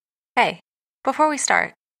Hey, before we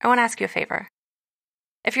start, I want to ask you a favor.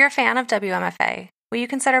 If you're a fan of WMFA, will you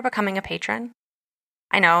consider becoming a patron?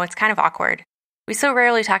 I know, it's kind of awkward. We so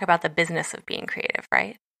rarely talk about the business of being creative,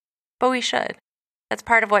 right? But we should. That's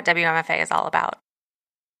part of what WMFA is all about.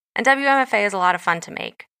 And WMFA is a lot of fun to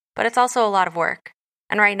make, but it's also a lot of work.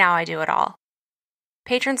 And right now I do it all.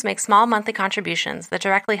 Patrons make small monthly contributions that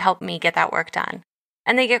directly help me get that work done,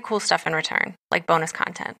 and they get cool stuff in return, like bonus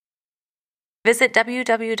content. Visit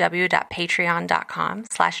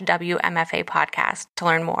www.patreon.com/WMFA podcast to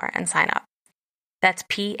learn more and sign up. That's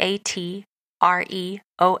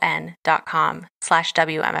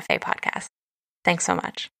patreon.com/WMFA podcast. Thanks so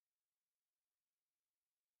much.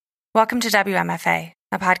 Welcome to WMFA,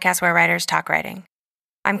 a podcast where writers talk writing.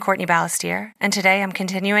 I'm Courtney Ballastier, and today I'm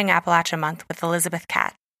continuing Appalachia Month with Elizabeth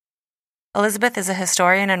CATTE. Elizabeth is a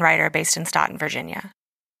historian and writer based in Staunton, Virginia.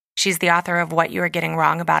 She's the author of What You Are Getting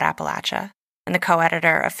Wrong About Appalachia and the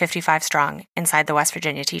co-editor of 55 Strong Inside the West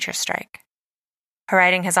Virginia Teachers' Strike. Her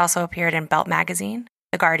writing has also appeared in Belt Magazine,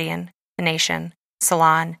 The Guardian, The Nation,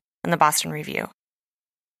 Salon, and the Boston Review.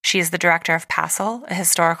 She is the director of PASL, a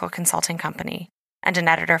historical consulting company, and an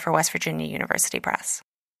editor for West Virginia University Press.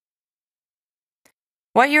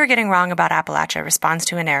 What You Are Getting Wrong About Appalachia responds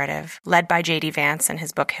to a narrative led by J.D. Vance in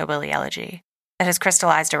his book Hillbilly Elegy that has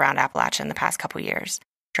crystallized around Appalachia in the past couple years,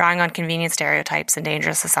 drawing on convenient stereotypes and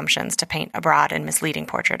dangerous assumptions to paint a broad and misleading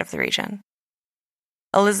portrait of the region.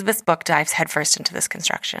 Elizabeth's book dives headfirst into this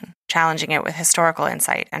construction, challenging it with historical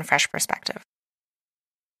insight and fresh perspective.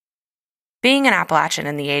 Being an Appalachian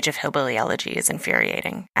in the age of Hillbilly Elegy is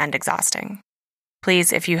infuriating and exhausting.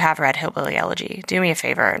 Please, if you have read Hillbilly Elegy, do me a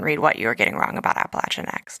favor and read What You Are Getting Wrong About Appalachia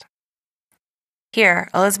next. Here,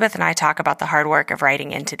 Elizabeth and I talk about the hard work of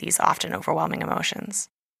writing into these often overwhelming emotions.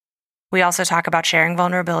 We also talk about sharing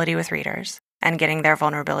vulnerability with readers and getting their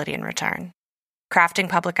vulnerability in return, crafting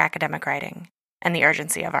public academic writing, and the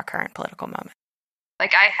urgency of our current political moment.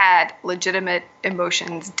 I had legitimate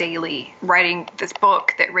emotions daily writing this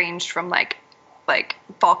book that ranged from like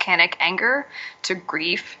volcanic anger to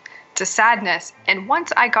grief to sadness. And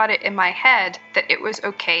once I got it in my head that it was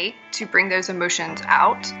okay to bring those emotions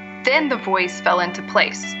out, then the voice fell into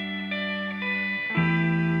place.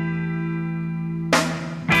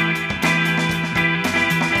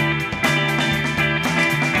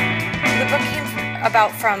 The book came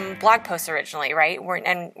about from blog posts originally, right?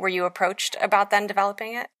 Were you approached about then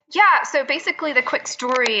developing it? Yeah, so basically the quick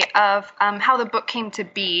story of how the book came to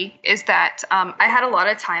be is that I had a lot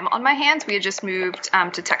of time on my hands. We had just moved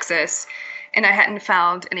to Texas, and I hadn't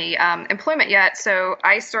found any employment yet. So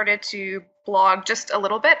I started to blog just a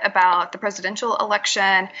little bit about the presidential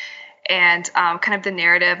election and kind of the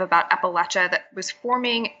narrative about Appalachia that was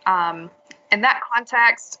forming in that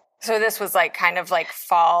context. So this was kind of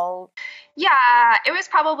fall? Yeah, it was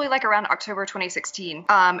probably around October 2016.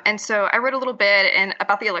 And so I wrote a little bit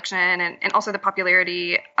about the election and also the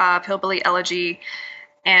popularity of Hillbilly Elegy.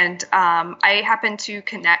 And I happened to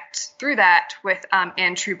connect through that with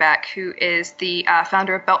Ann Trubeck, who is the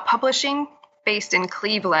founder of Belt Publishing based in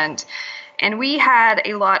Cleveland. And we had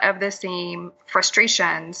a lot of the same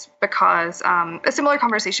frustrations because a similar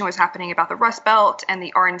conversation was happening about the Rust Belt, and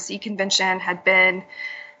the RNC convention had been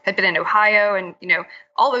in Ohio, and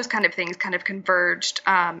all those kind of things kind of converged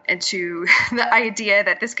into the idea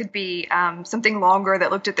that this could be something longer that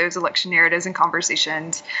looked at those election narratives and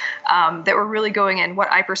conversations that were really going in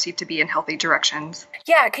what I perceive to be in healthy directions.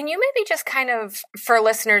 Yeah, can you maybe just kind of, for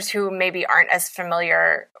listeners who maybe aren't as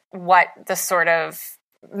familiar, what the sort of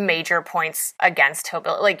major points against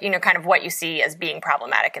Hillbilly, kind of what you see as being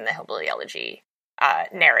problematic in the Hillbilly Elegy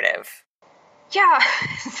narrative? Yeah.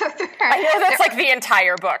 I know that's the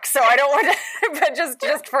entire book, so I don't want to, but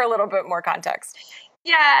just for a little bit more context.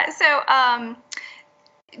 Yeah. So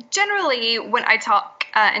generally when I talk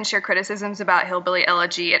and share criticisms about Hillbilly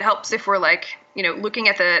Elegy, it helps if we're looking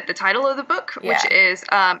at the title of the book, which is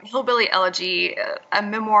Hillbilly Elegy, a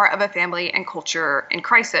memoir of a family and culture in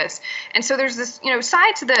crisis. And so there's this,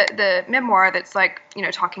 side to the memoir that's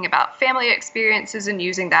talking about family experiences and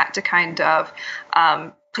using that to kind of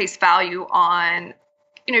place value on,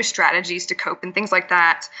 strategies to cope and things like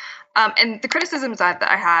that. And the criticisms that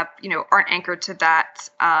I have, aren't anchored to that,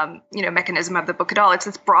 mechanism of the book at all. It's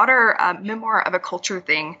this broader memoir of a culture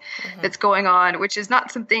thing that's going on, which is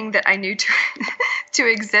not something that I knew to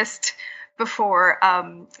exist before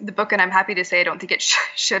the book, and I'm happy to say I don't think it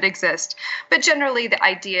should exist. But generally, the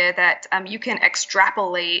idea that you can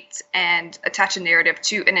extrapolate and attach a narrative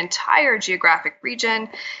to an entire geographic region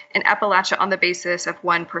in Appalachia on the basis of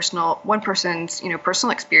one person's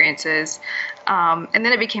personal experiences, and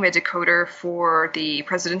then it became a decoder for the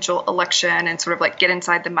presidential election and sort of like get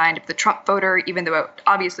inside the mind of the Trump voter, even though it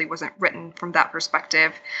obviously wasn't written from that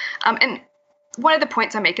perspective. And one of the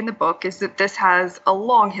points I make in the book is that this has a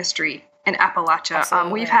long history in Appalachia.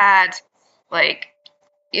 We've had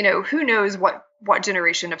who knows what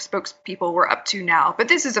generation of spokespeople we're up to now, but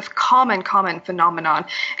this is a common phenomenon,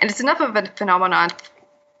 and it's enough of a phenomenon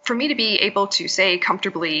for me to be able to say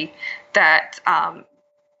comfortably that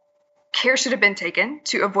care should have been taken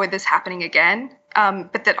to avoid this happening again,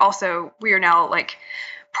 but that also we are now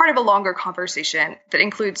part of a longer conversation that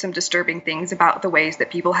includes some disturbing things about the ways that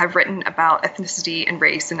people have written about ethnicity and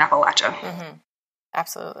race in Appalachia. Mm-hmm.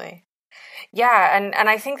 Absolutely. Yeah. And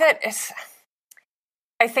I think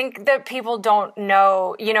that people don't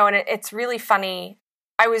know, and it's really funny.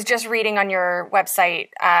 I was just reading on your website,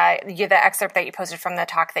 the excerpt that you posted from the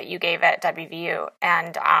talk that you gave at WVU.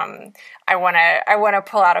 And I want to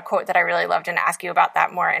pull out a quote that I really loved and ask you about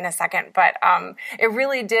that more in a second. But it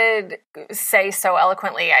really did say so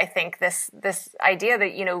eloquently, I think, this idea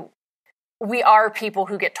that, we are people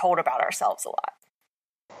who get told about ourselves a lot.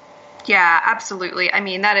 Yeah, absolutely. I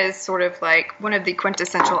mean, that is sort of like one of the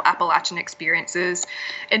quintessential Appalachian experiences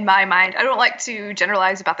in my mind. I don't like to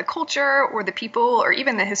generalize about the culture or the people or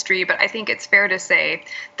even the history, but I think it's fair to say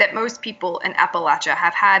that most people in Appalachia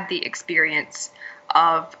have had the experience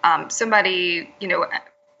of somebody,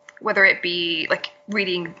 whether it be like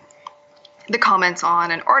reading the comments on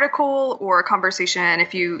an article or a conversation,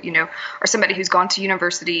 if you are somebody who's gone to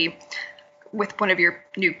university with one of your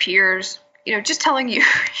new peers, just telling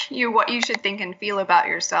you what you should think and feel about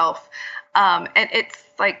yourself. And it's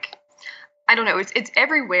like, I don't know, it's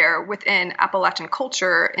everywhere within Appalachian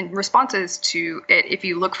culture and responses to it if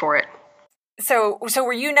you look for it. So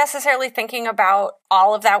were you necessarily thinking about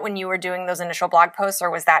all of that when you were doing those initial blog posts, or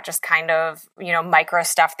was that just kind of, micro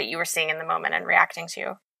stuff that you were seeing in the moment and reacting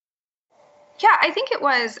to? Yeah, I think it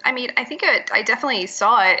was. I mean, I definitely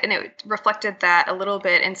saw it, and it reflected that a little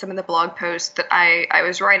bit in some of the blog posts that I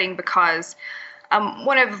was writing, because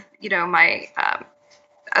one of my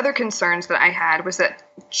other concerns that I had was that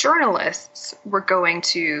journalists were going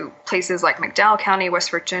to places like McDowell County,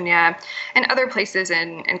 West Virginia, and other places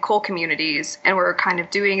in coal communities, and were kind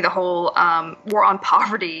of doing the whole war on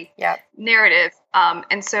poverty narrative,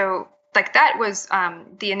 and so that was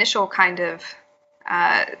the initial kind of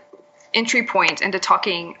entry point into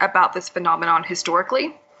talking about this phenomenon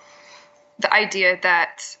historically. The idea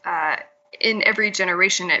that in every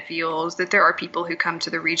generation it feels that there are people who come to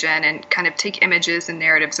the region and kind of take images and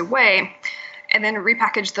narratives away and then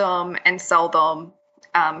repackage them and sell them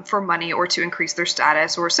for money or to increase their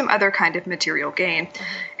status or some other kind of material gain. Mm-hmm.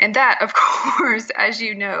 And that, of course, as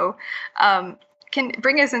you know, can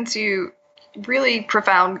bring us into really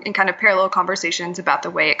profound and kind of parallel conversations about the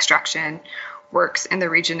way extraction works in the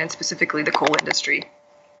region, and specifically the coal industry.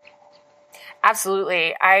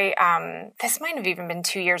 Absolutely. This might have even been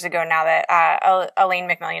 2 years ago now that Elaine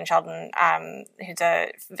McMillian Sheldon, who's a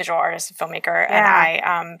visual artist and filmmaker, and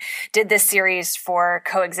I did this series for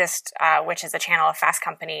Coexist, which is a channel of Fast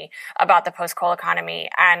Company, about the post-coal economy.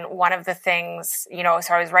 And one of the things,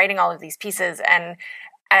 so I was writing all of these pieces, and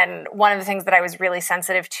one of the things that I was really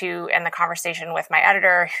sensitive to in the conversation with my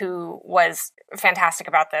editor, who was fantastic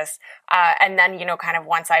about this, and then, kind of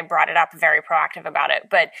once I brought it up, very proactive about it.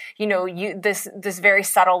 But, this very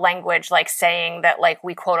subtle language, like saying that,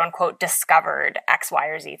 we quote unquote discovered X, Y,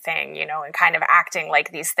 or Z thing, and kind of acting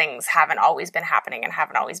like these things haven't always been happening and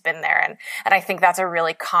haven't always been there. And I think that's a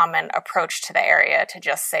really common approach to the area, to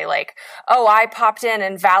just say oh, I popped in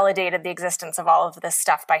and validated the existence of all of this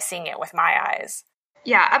stuff by seeing it with my eyes.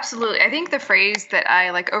 Yeah, absolutely. I think the phrase that I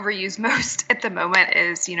overuse most at the moment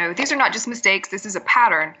is, these are not just mistakes. This is a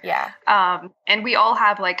pattern. Yeah. And we all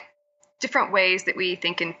have different ways that we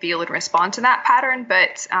think and feel and respond to that pattern.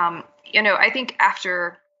 But, I think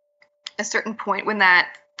after a certain point when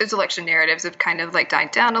those election narratives have kind of died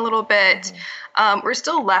down a little bit, we're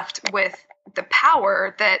still left with the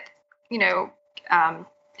power that,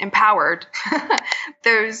 empowered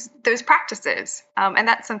those practices. And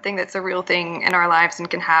that's something that's a real thing in our lives and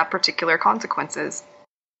can have particular consequences.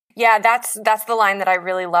 Yeah, that's the line that I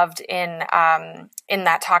really loved in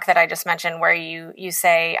that talk that I just mentioned, where you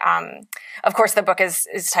say, of course, the book is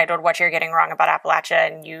titled "What You're Getting Wrong About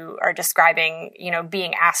Appalachia," and you are describing,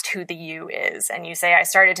 being asked who the you is, and you say, "I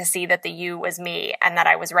started to see that the you was me, and that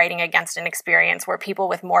I was writing against an experience where people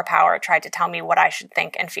with more power tried to tell me what I should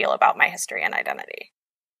think and feel about my history and identity."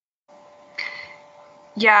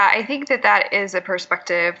 Yeah, I think that is a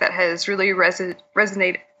perspective that has really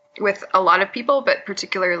resonated with a lot of people, but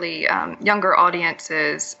particularly younger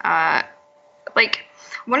audiences. Like,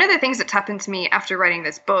 one of the things that's happened to me after writing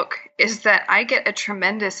this book is that I get a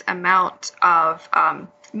tremendous amount of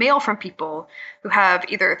mail from people who have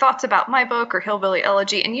either thoughts about my book or Hillbilly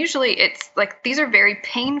Elegy, and usually it's like these are very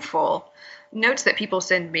painful notes that people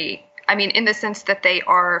send me. I mean, in the sense that they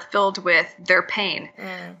are filled with their pain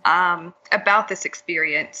about this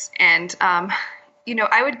experience. And,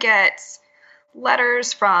 I would get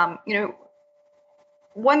letters from,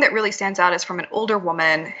 one that really stands out is from an older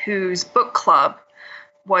woman whose book club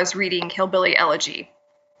was reading Hillbilly Elegy.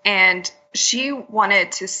 And she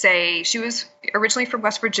wanted to say, she was originally from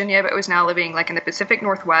West Virginia, but was now living like in the Pacific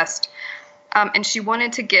Northwest. And she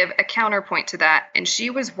wanted to give a counterpoint to that. And she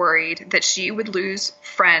was worried that she would lose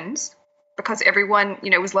friends because everyone,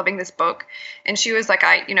 was loving this book. And she was like,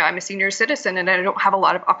 I'm a senior citizen and I don't have a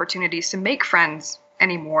lot of opportunities to make friends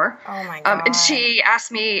anymore. Oh my God. And she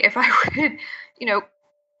asked me if I would,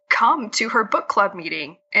 come to her book club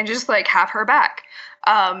meeting and just like have her back.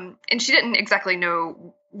 And she didn't exactly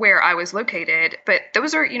know where I was located, but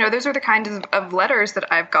those are the kinds of letters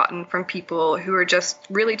that I've gotten from people who are just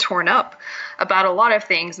really torn up about a lot of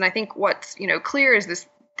things. And I think what's, clear is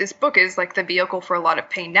this book is like the vehicle for a lot of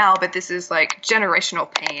pain now, but this is like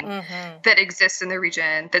generational pain that exists in the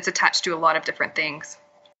region that's attached to a lot of different things.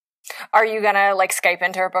 Are you gonna like Skype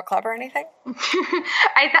into her book club or anything?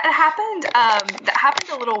 That happened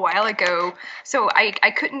a little while ago. So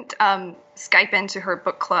I couldn't Skype into her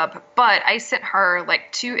book club, but I sent her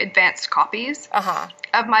like 2 advanced copies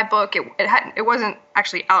of my book. It wasn't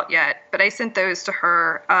actually out yet, but I sent those to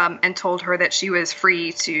her and told her that she was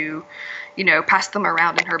free to, pass them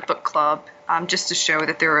around in her book club just to show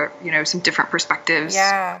that there are, some different perspectives.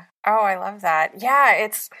 Yeah. Oh, I love that. Yeah,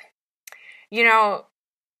 it's,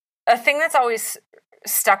 a thing that's always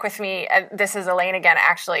stuck with me, and this is Elaine again,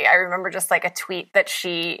 actually, I remember just like a tweet that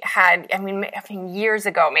she had, I mean years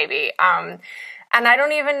ago maybe, and I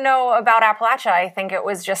don't even know about Appalachia. I think it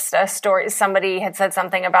was just a story. Somebody had said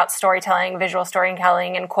something about storytelling, visual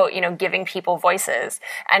storytelling, and quote, giving people voices.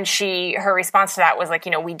 And her response to that was like,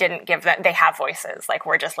 we didn't give them, they have voices. Like,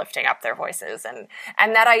 we're just lifting up their voices.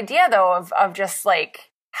 And that idea though of just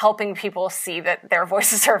like helping people see that their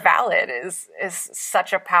voices are valid is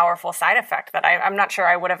such a powerful side effect that I'm not sure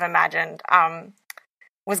I would have imagined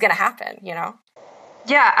was going to happen,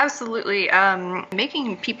 Yeah, absolutely.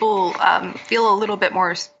 Making people feel a little bit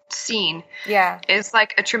more seen is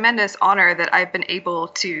like a tremendous honor that I've been able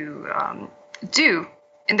to do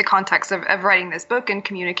in the context of writing this book and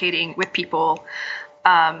communicating with people.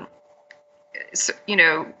 So,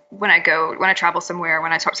 when I travel somewhere,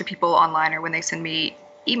 when I talk to people online, or when they send me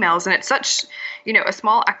emails, and it's such, a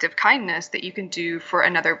small act of kindness that you can do for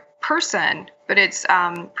another person, but it's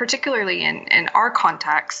particularly in our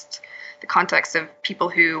context, the context of people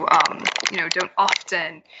who, don't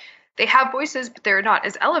often, they have voices, but they're not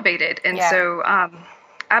as elevated. And so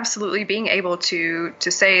absolutely being able to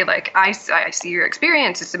say, like, I see your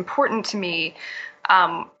experience, it's important to me,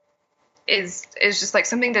 is just like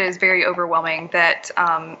something that is very overwhelming that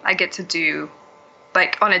I get to do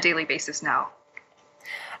like on a daily basis now.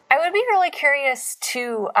 I would be really curious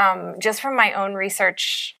too, just from my own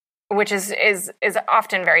research, which is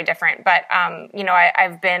often very different. But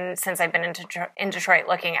I've been in Detroit,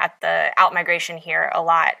 looking at the out-migration here a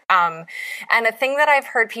lot. And a thing that I've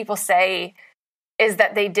heard people say is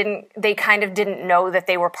that they kind of didn't know that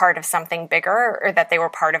they were part of something bigger, or that they were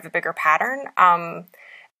part of a bigger pattern.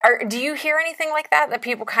 Do you hear anything like that? That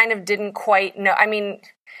people kind of didn't quite know? I mean,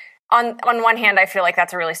 On one hand, I feel like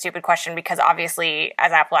that's a really stupid question, because obviously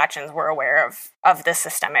as Appalachians, we're aware of the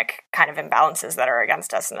systemic kind of imbalances that are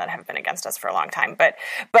against us and that have been against us for a long time. But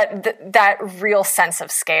that real sense of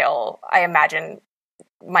scale, I imagine,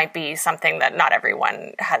 might be something that not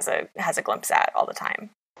everyone has a glimpse at all the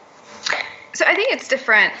time. So I think it's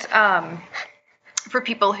different for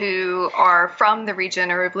people who are from the region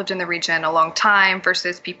or have lived in the region a long time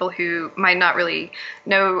versus people who might not really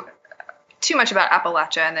know too much about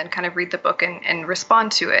Appalachia and then kind of read the book and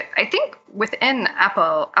respond to it. I think within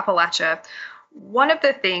Appalachia, one of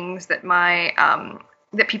the things that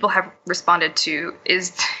that people have responded to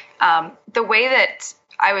is the way that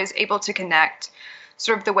I was able to connect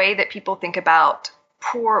sort of the way that people think about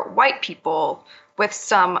poor white people with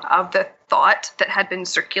some of the thought that had been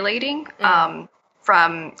circulating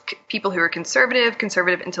from people who are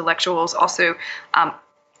conservative intellectuals, also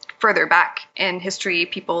further back in history,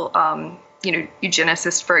 people,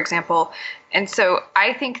 eugenicists, for example. And so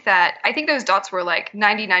I think those dots were like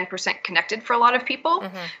 99% connected for a lot of people,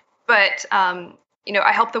 but,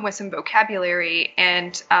 I helped them with some vocabulary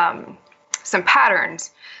and some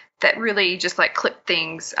patterns that really just like clip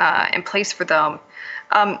things in place for them.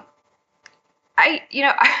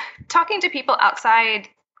 Talking to people outside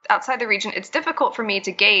the region, it's difficult for me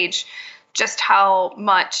to gauge just how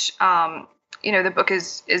much, the book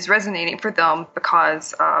is resonating for them,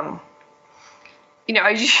 because, you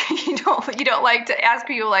don't like to ask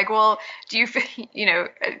people like, well, do you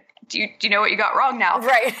know what you got wrong now?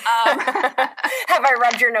 Right. Have I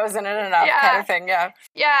rubbed your nose in it enough? Yeah. Kind of thing. Yeah.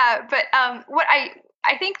 Yeah. But what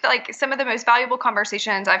I think like some of the most valuable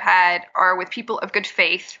conversations I've had are with people of good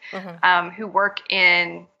faith, who work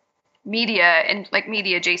in media and like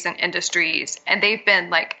media adjacent industries. And they've been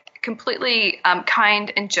like completely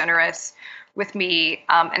kind and generous with me,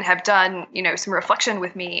 and have done, some reflection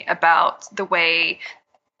with me about the way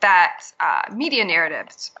that media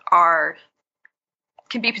narratives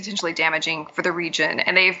can be potentially damaging for the region.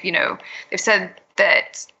 And they've said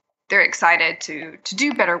that they're excited to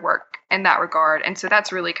do better work in that regard. And so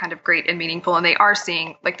that's really kind of great and meaningful. And they are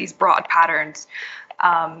seeing like these broad patterns,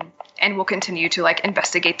 and will continue to like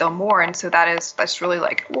investigate them more. And so that's really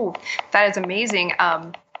like, ooh, that is amazing.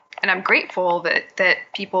 And I'm grateful that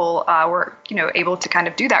people were, able to kind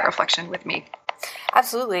of do that reflection with me.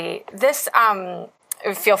 Absolutely. This,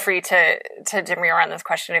 feel free to dim me around this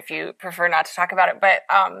question if you prefer not to talk about it. But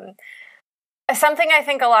something I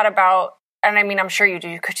think a lot about, and I mean, I'm sure you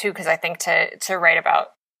do too, because I think to write about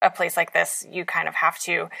a place like this, you kind of have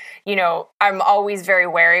to, I'm always very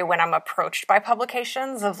wary when I'm approached by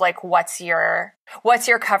publications of like, what's your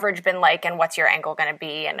coverage been like and what's your angle going to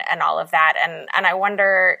be and all of that. And I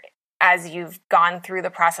wonder, as you've gone through the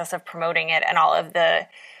process of promoting it and all of the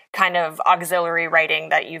kind of auxiliary writing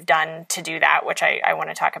that you've done to do that, which I want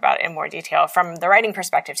to talk about in more detail from the writing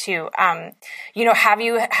perspective too. Have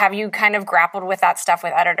you kind of grappled with that stuff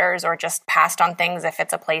with editors, or just passed on things if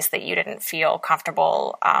it's a place that you didn't feel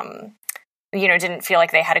comfortable, didn't feel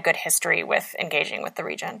like they had a good history with engaging with the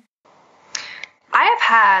region? I have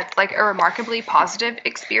had like a remarkably positive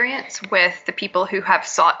experience with the people who have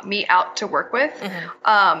sought me out to work with.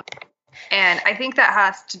 And I think that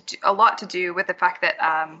has a lot to do with the fact that,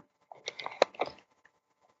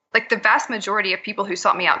 like the vast majority of people who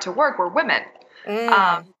sought me out to work were women.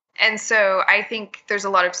 And so I think there's a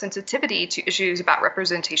lot of sensitivity to issues about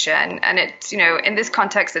representation. And it's, in this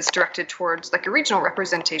context, it's directed towards like a regional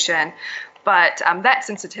representation. But that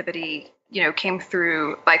sensitivity, came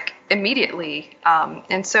through like immediately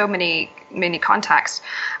in so many contexts.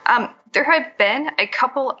 There have been a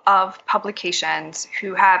couple of publications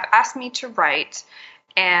who have asked me to write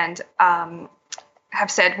and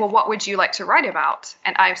have said, well, what would you like to write about?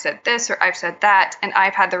 And I've said this or I've said that. And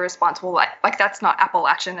I've had the response, well, like that's not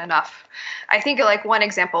Appalachian enough. I think like one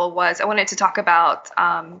example was I wanted to talk about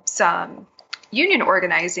some union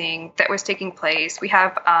organizing that was taking place. We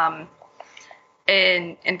have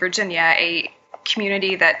in Virginia a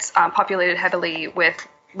community that's populated heavily with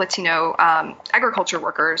Latino agriculture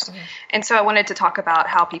workers. And so I wanted to talk about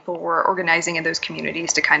how people were organizing in those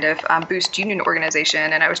communities to kind of boost union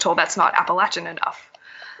organization. And I was told that's not Appalachian enough.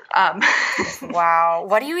 Wow.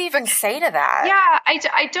 What do you even say to that? Yeah,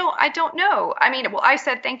 I don't know. I mean, well, I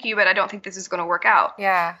said, thank you, but I don't think this is going to work out.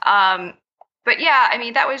 Yeah. But yeah, I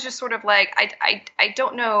mean, that was just sort of like, I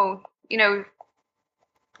don't know,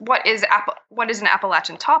 what is an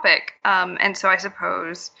Appalachian topic. And so I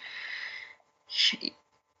suppose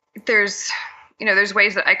there's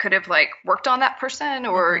ways that I could have like worked on that person,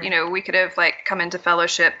 or, we could have like come into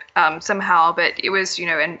fellowship somehow. But it was,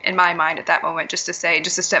 in my mind at that moment, just to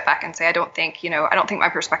step back and say, I don't think my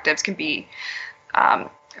perspectives can be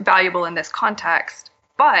valuable in this context.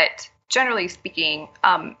 But generally speaking,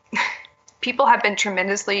 people have been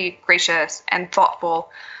tremendously gracious and thoughtful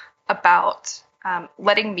about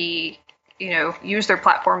letting me, use their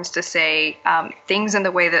platforms to say things in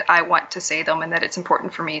the way that I want to say them and that it's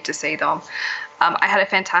important for me to say them. I had a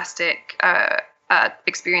fantastic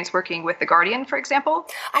experience working with The Guardian, for example.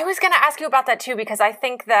 I was going to ask you about that too, because I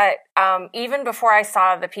think that even before I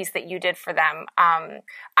saw the piece that you did for them,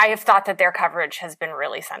 I have thought that their coverage has been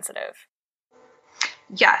really sensitive.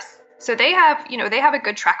 Yes. So they have a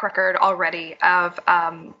good track record already of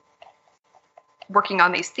working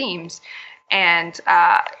on these themes. And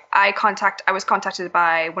I was contacted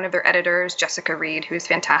by one of their editors, Jessica Reed, who is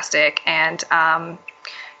fantastic. And,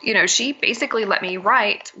 she basically let me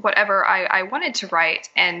write whatever I wanted to write.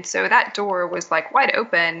 And so that door was like wide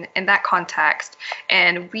open in that context.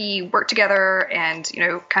 And we worked together and,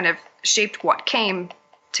 kind of shaped what came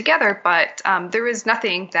together. But there was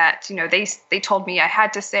nothing that, they told me I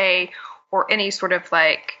had to say, or any sort of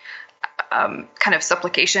like kind of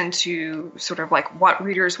supplication to sort of like what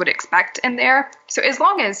readers would expect in there. So as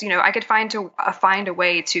long as, I could find a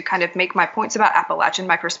way to kind of make my points about Appalachian,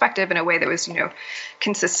 my perspective, in a way that was,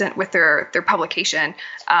 consistent with their publication,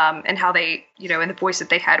 and how they, and the voice that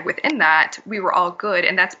they had within that, we were all good.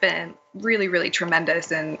 And that's been really, really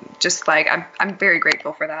tremendous. And just like, I'm very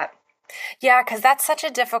grateful for that. Yeah, because that's such a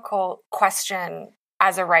difficult question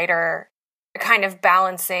as a writer, kind of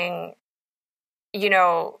balancing,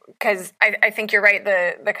 because I think you're right.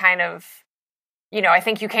 The kind of, I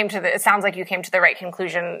think it sounds like you came to the right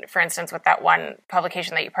conclusion, for instance, with that one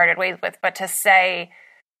publication that you parted ways with, but to say,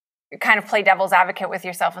 kind of play devil's advocate with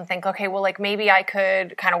yourself and think, okay, well, like maybe I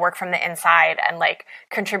could kind of work from the inside and like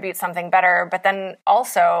contribute something better. But then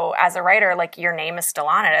also as a writer, like your name is still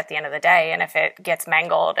on it at the end of the day. And if it gets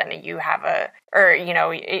mangled and you have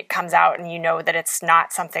it comes out and that it's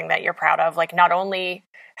not something that you're proud of, like not only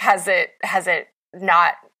has it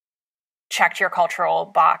not checked your cultural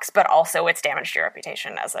box, but also it's damaged your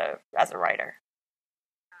reputation as a writer.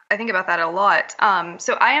 I think about that a lot.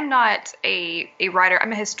 So I am not a writer.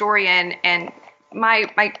 I'm a historian, and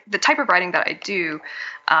the type of writing that I do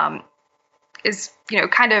is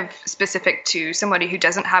kind of specific to somebody who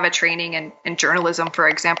doesn't have a training in journalism, for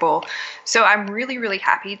example. So I'm really, really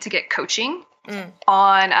happy to get coaching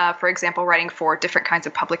on, for example, writing for different kinds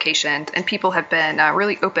of publications, and people have been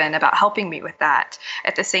really open about helping me with that.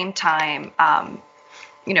 At the same time,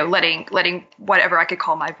 letting whatever I could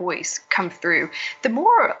call my voice come through. The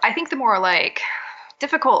more like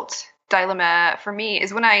difficult dilemma for me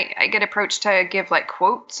is when I get approached to give like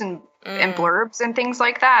quotes and blurbs and things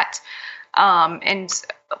like that. And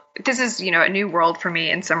this is, a new world for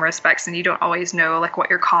me in some respects, and you don't always know like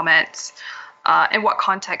what your comments and what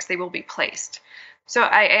context they will be placed. So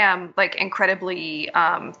I am like incredibly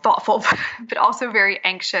thoughtful, but also very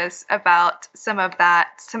anxious about some of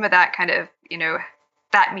that kind of,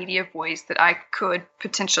 that media voice that I could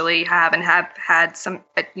potentially have and have had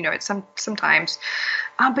sometimes.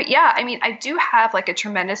 But yeah, I mean, I do have like a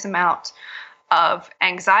tremendous amount of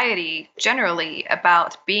anxiety generally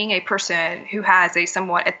about being a person who has a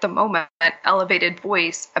somewhat, at the moment, elevated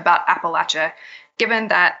voice about Appalachia, given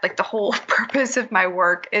that like the whole purpose of my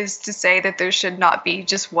work is to say that there should not be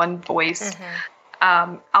just one voice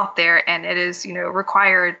out there. And it is,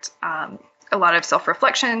 required a lot of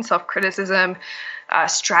self-reflection, self-criticism,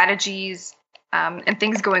 strategies, and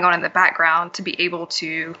things going on in the background to be able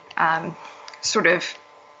to sort of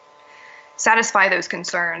satisfy those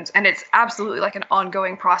concerns. And it's absolutely like an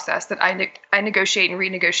ongoing process that I negotiate and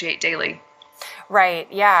renegotiate daily. Right.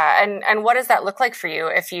 Yeah. And what does that look like for you?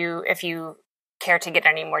 If you care to get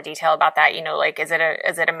any more detail about that, like, is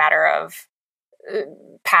it a matter of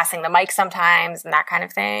passing the mic sometimes and that kind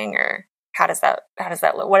of thing, or how does that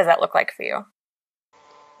look? What does that look like for you?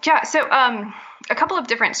 Yeah. So, a couple of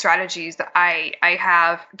different strategies that I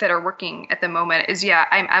have that are working at the moment is,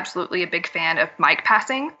 I'm absolutely a big fan of mic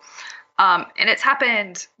passing. And it's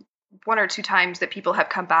happened one or two times that people have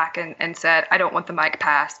come back and said, I don't want the mic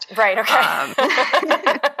passed. Right.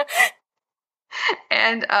 Okay.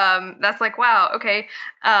 And that's like, wow, okay.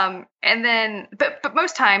 And then, but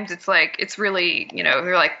most times it's like, it's really,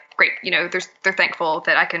 they're like, great, they're thankful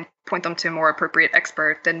that I can point them to a more appropriate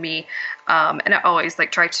expert than me. And I always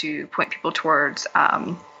like try to point people towards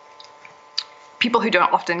people who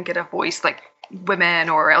don't often get a voice, like women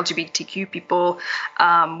or LGBTQ people,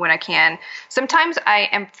 when I can. Sometimes I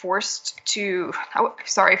am forced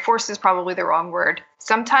is probably the wrong word.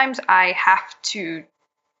 Sometimes I have to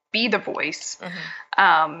be the voice.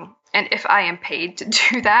 And if I am paid to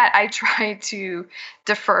do that, I try to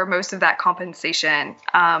defer most of that compensation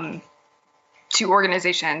to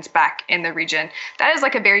organizations back in the region. That is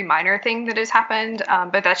like a very minor thing that has happened,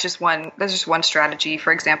 but that's just one strategy,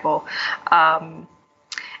 for example. And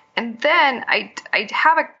then I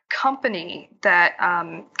have a company that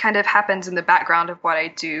kind of happens in the background of what I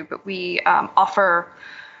do, but we offer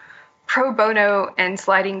pro bono and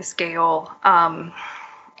sliding scale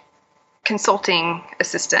consulting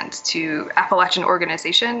assistance to Appalachian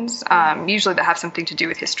organizations, usually that have something to do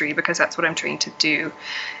with history, because that's what I'm trained to do.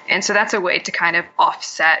 And so that's a way to kind of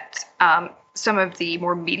offset some of the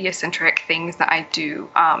more media-centric things that I do,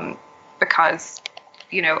 because,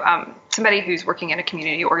 somebody who's working in a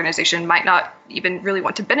community organization might not even really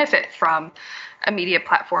want to benefit from a media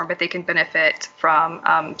platform, but they can benefit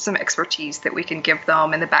from some expertise that we can give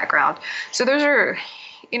them in the background. So those are,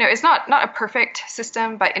 it's not a perfect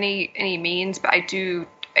system by any means, but I do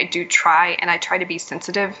try, and I try to be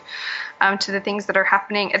sensitive to the things that are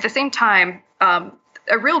happening. At the same time,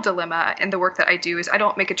 a real dilemma in the work that I do is I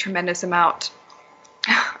don't make a tremendous amount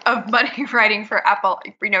of money writing for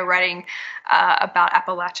writing about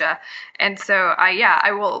Appalachia. And so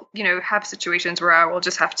I will, have situations where I will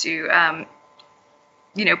just have to,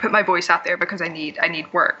 put my voice out there because I need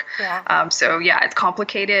work. Yeah. It's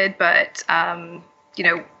complicated, but,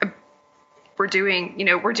 we're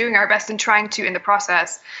doing our best and trying to, in the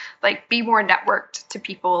process, like be more networked to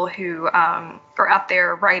people who are out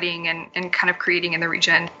there writing and kind of creating in the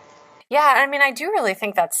region. Yeah, I mean, I do really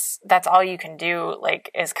think that's all you can do,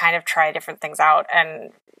 like, is kind of try different things out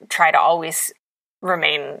and try to always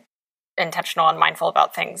remain intentional and mindful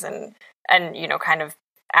about things and kind of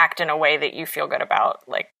act in a way that you feel good about.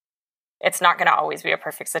 Like, it's not going to always be a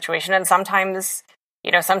perfect situation, and sometimes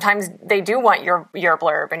they do want your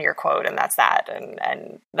blurb and your quote, and that's that,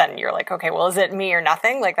 and then you're like, okay, well, is it me or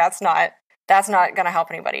nothing? Like, that's not going to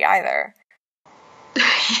help anybody either.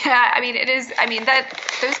 Yeah, I mean, it is. I mean, that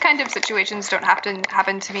those kind of situations don't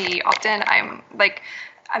happen to me often. I'm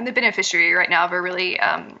the beneficiary right now of a really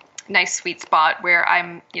nice sweet spot where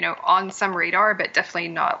I'm, on some radar, but definitely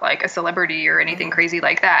not like a celebrity or anything crazy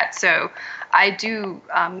like that. So I do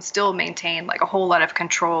still maintain like a whole lot of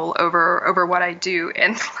control over what I do.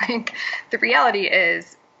 And like the reality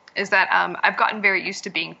is that I've gotten very used to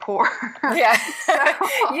being poor. Yeah.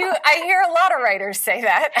 I hear a lot of writers say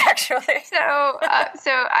that, actually.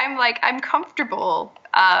 So I'm comfortable,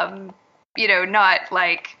 not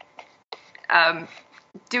like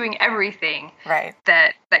doing everything right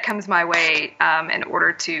that comes my way in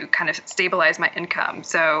order to kind of stabilize my income.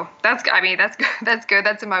 So that's good.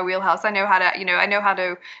 That's in my wheelhouse. I know how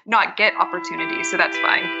to not get opportunities, so that's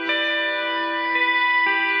fine.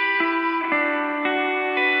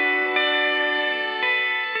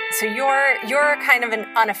 So you're kind of an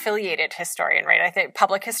unaffiliated historian, right? I think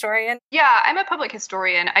public historian. Yeah, I'm a public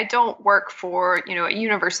historian. I don't work for, a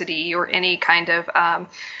university or any kind of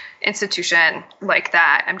institution like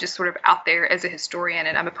that. I'm just sort of out there as a historian,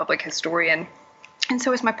 and I'm a public historian. And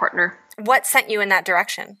so is my partner. What sent you in that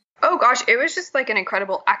direction? Oh gosh, it was just like an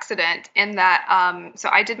incredible accident in that. So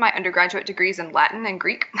I did my undergraduate degrees in Latin and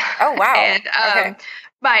Greek. Oh wow! And okay.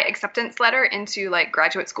 My acceptance letter into like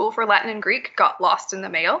graduate school for Latin and Greek got lost in the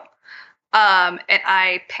mail. And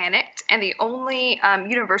I panicked. And the only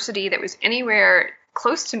university that was anywhere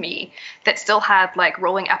close to me that still had like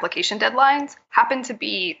rolling application deadlines happened to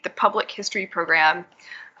be the public history program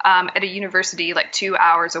at a university like 2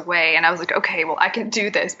 hours away. And I was like, okay, well, I can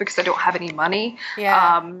do this because I don't have any money.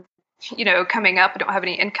 Yeah. Coming up, I don't have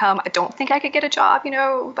any income. I don't think I could get a job,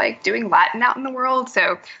 like doing Latin out in the world.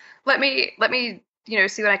 So let me,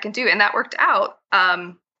 see what I can do. And that worked out.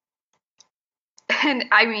 And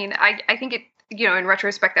I mean, I think it, in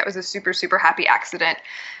retrospect, that was a super, super happy accident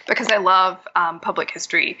because I love public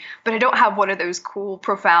history, but I don't have one of those cool,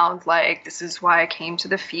 profound, like, this is why I came to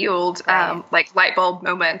the field, right. Like light bulb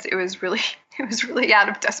moments. It was really out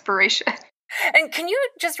of desperation. And can you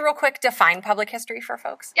just real quick define public history for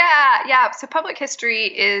folks? Yeah. So public history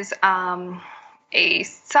is a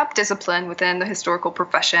sub-discipline within the historical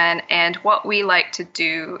profession, and what we like to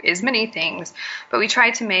do is many things, but we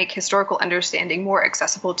try to make historical understanding more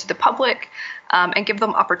accessible to the public and give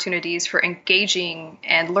them opportunities for engaging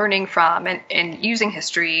and learning from and using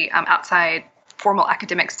history outside formal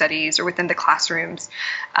academic studies or within the classrooms.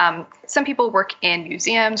 Some people work in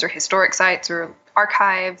museums or historic sites or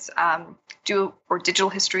archives, or digital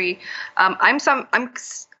history. I'm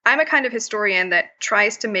a kind of historian that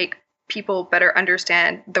tries to make people better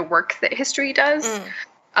understand the work that history does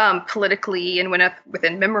politically and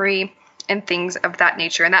within memory and things of that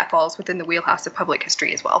nature. And that falls within the wheelhouse of public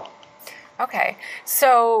history as well. Okay.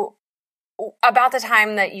 So about the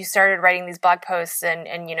time that you started writing these blog posts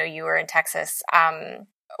and you were in Texas,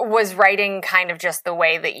 was writing kind of just the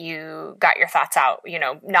way that you got your thoughts out,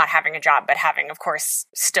 not having a job, but having, of course,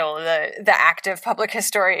 still the active public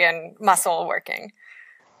historian muscle working?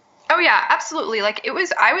 Oh yeah, absolutely.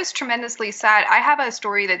 I was tremendously sad. I have a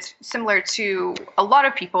story that's similar to a lot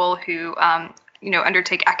of people who,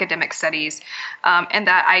 undertake academic studies, and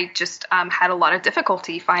that I just had a lot of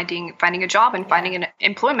difficulty finding a job and finding an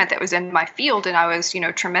employment that was in my field. And I was,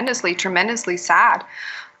 tremendously sad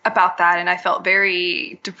about that. And I felt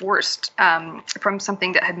very divorced from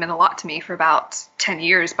something that had meant a lot to me for about 10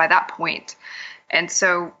 years by that point. And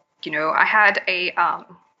so, I had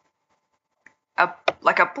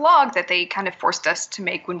a blog that they kind of forced us to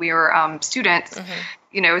make when we were students,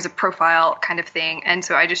 as a profile kind of thing. And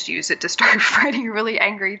so I just used it to start writing really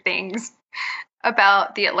angry things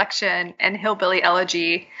about the election and hillbilly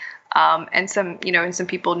elegy, and some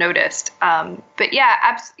people noticed. But yeah,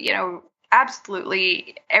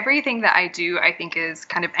 absolutely everything that I do, I think, is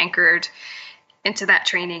kind of anchored into that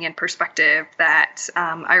training and perspective that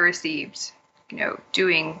I received,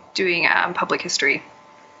 doing public history.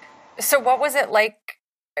 So what was it like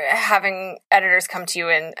having editors come to you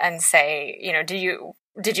and say,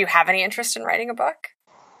 did you have any interest in writing a book?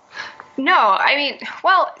 No, I mean,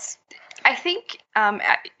 well, I think,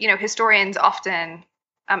 historians often,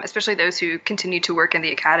 especially those who continue to work in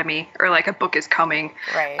the academy, are like, a book is coming.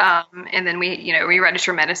 Right. And then we write a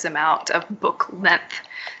tremendous amount of book length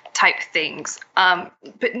type things.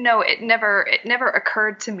 But no, it never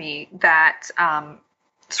occurred to me that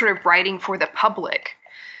sort of writing for the public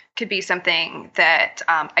could be something that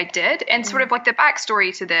I did. And sort of like the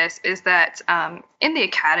backstory to this is that in the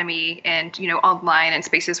academy and, online and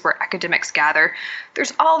spaces where academics gather,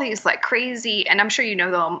 there's all these like crazy, and I'm sure you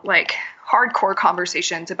know them, like hardcore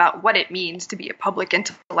conversations about what it means to be a public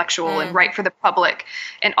intellectual and write for the public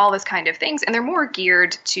and all this kind of things. And they're more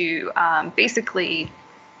geared to basically,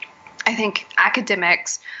 I think,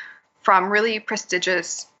 academics from really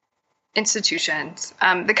prestigious institutions,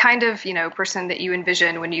 the kind of, person that you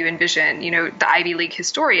envision when you envision, the Ivy League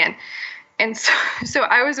historian. And so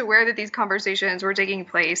I was aware that these conversations were taking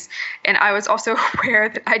place, and I was also aware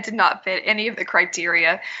that I did not fit any of the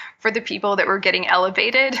criteria for the people that were getting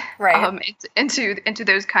elevated into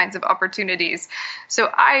those kinds of opportunities.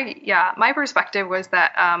 So my perspective was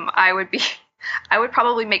that I would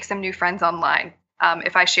probably make some new friends online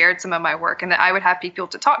if I shared some of my work, and that I would have people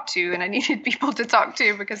to talk to, and I needed people to talk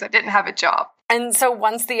to because I didn't have a job. And so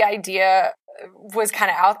once the idea was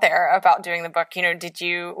kind of out there about doing the book,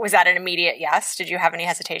 was that an immediate yes? Did you have any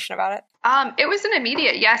hesitation about it? It was an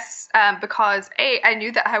immediate yes, because I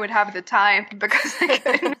knew that I would have the time because I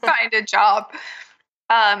couldn't find a job.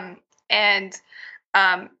 And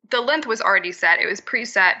the length was already set. It was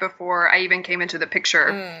preset before I even came into the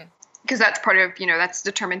picture. Because that's part of, that's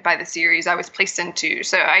determined by the series I was placed into.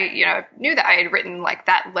 So I, knew that I had written like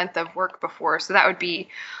that length of work before. So that would be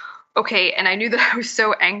okay. And I knew that I was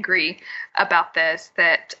so angry about this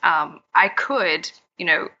that I could,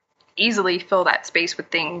 easily fill that space with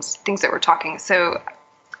things that were talking. So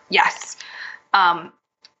yes, Anne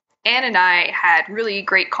and I had really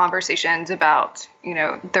great conversations about,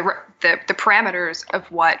 the parameters of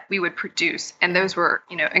what we would produce. And those were,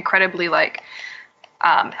 incredibly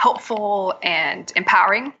helpful and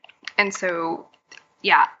empowering. And so,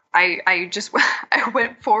 yeah, I just, I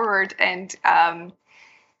went forward and,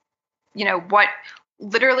 what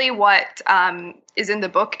is in the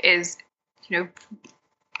book is,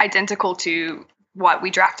 identical to what we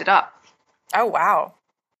drafted up. Oh, wow.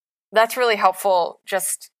 That's really helpful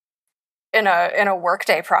just in a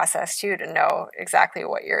workday process too, to know exactly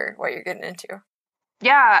what you're getting into.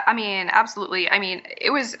 Yeah, I mean, absolutely. I mean, it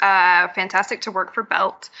was fantastic to work for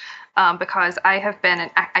Belt because I have been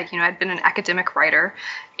I'd been an academic writer,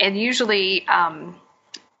 and usually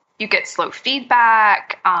you get slow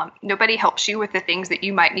feedback. Nobody helps you with the things that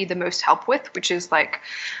you might need the most help with, which is like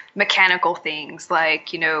mechanical things,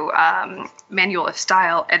 like manual of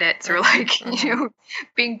style edits, or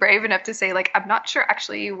being brave enough to say like, I'm not sure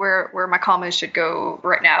actually where my commas should go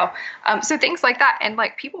right now. So things like that, and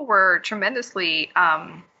like people were tremendously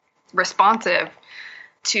responsive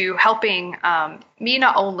to helping me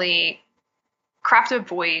not only craft a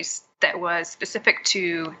voice that was specific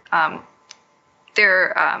to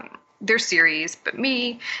their series, but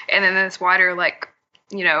me, and then this wider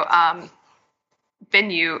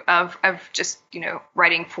venue of just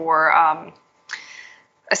writing for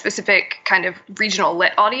a specific kind of regional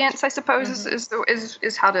lit audience, I suppose,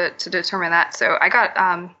 is how to determine that. So I got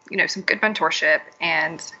some good mentorship,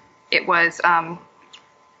 and it was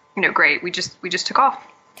great. We just took off.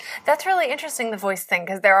 That's really interesting, the voice thing,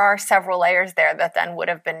 because there are several layers there that then would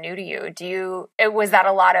have been new to you. Was that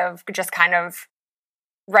a lot of just kind of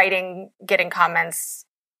writing, getting comments,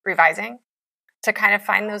 revising to kind of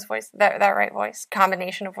find those that right voice,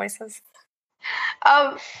 combination of voices?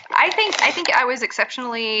 I think I was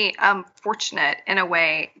exceptionally fortunate in a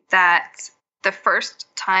way that the first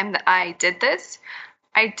time that I did this,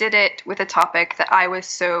 I did it with a topic that I was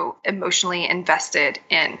so emotionally invested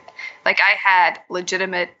in. Like, I had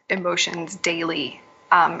legitimate emotions daily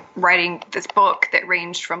writing this book that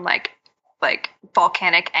ranged from like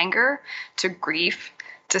volcanic anger to grief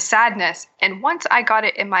to sadness. And once I got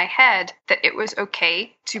it in my head that it was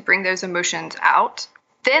okay to bring those emotions out,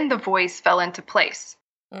 then the voice fell into place.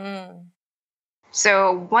 Mm.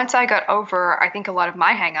 So once I got over, I think a lot of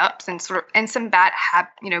my hangups and some bad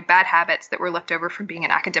habits that were left over from being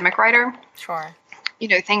an academic writer. Sure.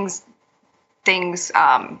 Things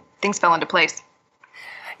fell into place.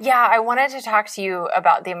 Yeah, I wanted to talk to you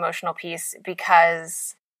about the emotional piece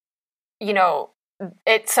because,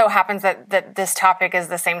 it so happens that this topic is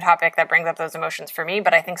the same topic that brings up those emotions for me,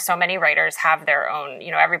 but I think so many writers have their own,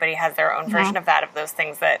 everybody has their own version of that, of those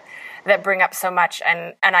things that bring up so much.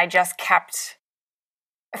 And I just kept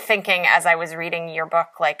thinking as I was reading your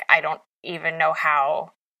book, like, I don't even know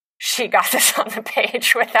how she got this on the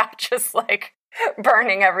page without just like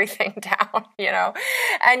burning everything down,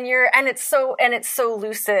 and it's so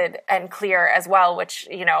lucid and clear as well, which,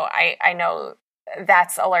 I know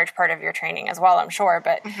that's a large part of your training as well, I'm sure,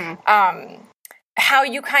 but how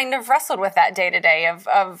you kind of wrestled with that day to day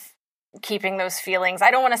of keeping those feelings,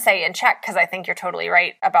 I don't want to say in check, because I think you're totally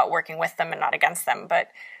right about working with them and not against them, but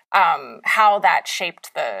how that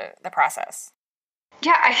shaped the process.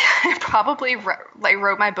 Yeah, I probably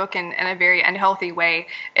wrote my book in a very unhealthy way,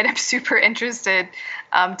 and I'm super interested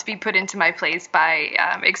to be put into my place by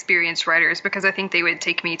experienced writers, because I think they would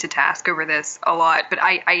take me to task over this a lot. But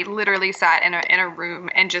I literally sat in a room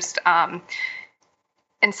and just and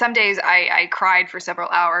some days I cried for several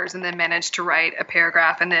hours and then managed to write a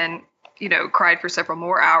paragraph, and then cried for several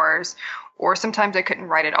more hours. Or sometimes I couldn't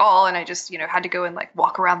write at all, and I just, had to go and like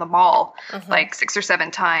walk around the mall like 6 or 7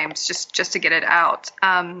 times just to get it out.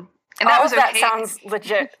 And that was okay. That sounds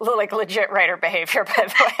legit, like legit writer behavior, by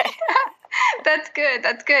the way. That's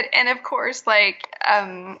good. And of course, like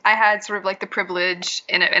I had sort of like the privilege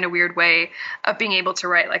in a weird way of being able to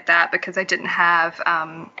write like that, because I didn't have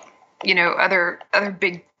other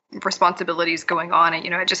big responsibilities going on,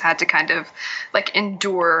 and I just had to kind of like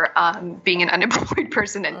endure being an unemployed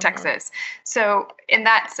person in Texas. So in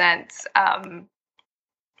that sense,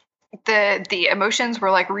 the emotions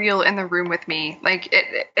were like real in the room with me, like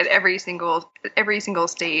at every single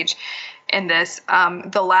stage in this.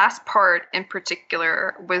 The last part in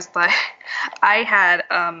particular was like I had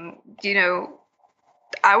I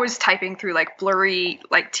was typing through like blurry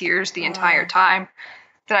like tears the entire time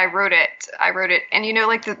that I wrote it. And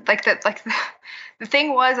the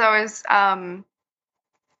thing was, I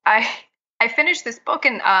finished this book,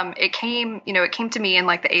 and it came to me in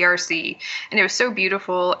like the ARC, and it was so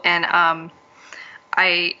beautiful, and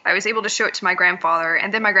I was able to show it to my grandfather,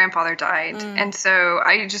 and then my grandfather died. And so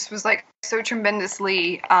I just was like so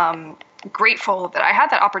tremendously grateful that I had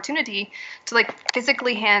that opportunity to like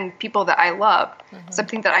physically hand people that I love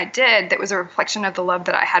something that I did that was a reflection of the love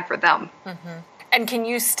that I had for them. And can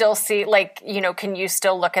you still see, like, can you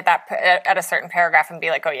still look at that at a certain paragraph and be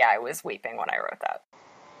like, oh yeah, I was weeping when I wrote that?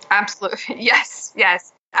 Absolutely. Yes.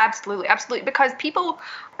 Absolutely. Because people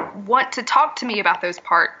want to talk to me about those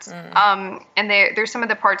parts. And there's some of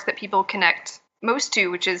the parts that people connect most to,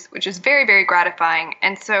 which is very, very gratifying.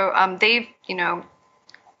 And so they've,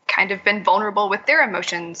 kind of been vulnerable with their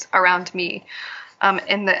emotions around me.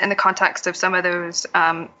 In the context of some of those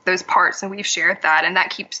parts, and we've shared that, and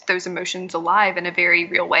that keeps those emotions alive in a very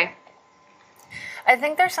real way. I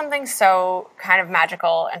think there's something so kind of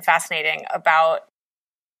magical and fascinating about,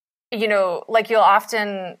 like you'll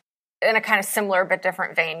often, in a kind of similar but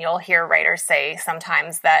different vein, you'll hear writers say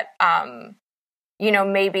sometimes that,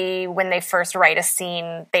 maybe when they first write a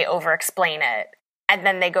scene, they over-explain it. And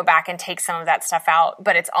then they go back and take some of that stuff out,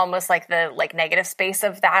 but it's almost like the like negative space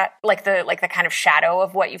of that, like the kind of shadow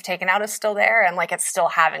of what you've taken out is still there, and like it's still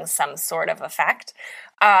having some sort of effect.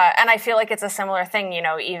 And I feel like it's a similar thing,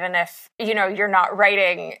 even if you're not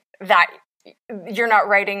writing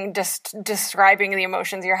just describing the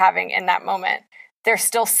emotions you're having in that moment, they're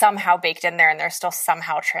still somehow baked in there, and they're still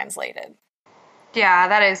somehow translated. Yeah,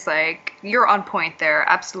 that is like, you're on point there.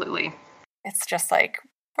 Absolutely. It's just like,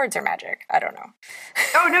 words are magic. I don't know.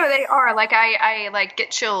 Oh no, they are. Like I like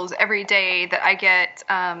get chills every day that I get,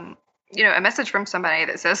 a message from somebody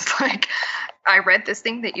that says like, I read this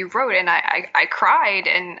thing that you wrote, and I cried,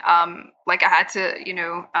 and like I had to,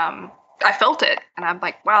 I felt it, and I'm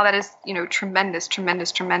like, wow, that is, tremendous.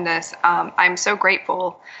 I'm so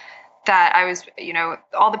grateful that I was,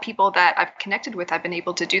 all the people that I've connected with, I've been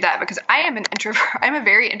able to do that, because I am an introvert. I'm a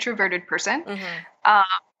very introverted person.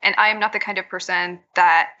 And I am not the kind of person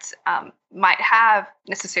that might have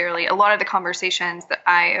necessarily a lot of the conversations that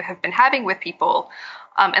I have been having with people,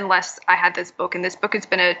 unless I had this book. And this book has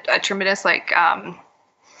been a tremendous,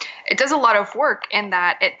 it does a lot of work in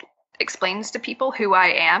that it explains to people who I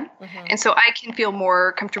am. And so I can feel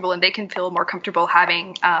more comfortable, and they can feel more comfortable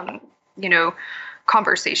having,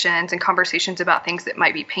 conversations and conversations about things that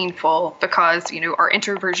might be painful because, our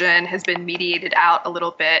introversion has been mediated out a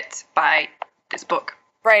little bit by this book.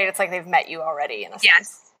 Right. It's like they've met you already in a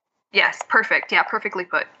sense. Yes. Perfect. Yeah. Perfectly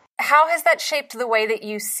put. How has that shaped the way that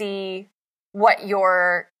you see what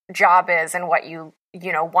your job is and what you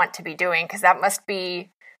want to be doing? Because that must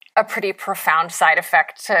be a pretty profound side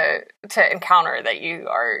effect to encounter, that you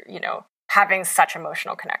are, having such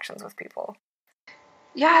emotional connections with people.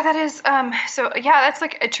 Yeah, that is, that's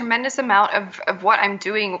like a tremendous amount of what I'm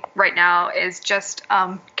doing right now is just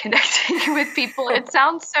connecting with people. It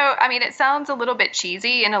sounds a little bit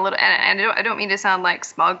cheesy and I don't mean to sound like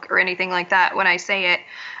smug or anything like that when I say it.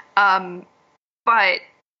 But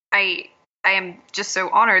I am just so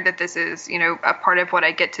honored that this is, a part of what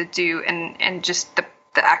I get to do, and just the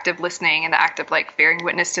act of listening and the act of like bearing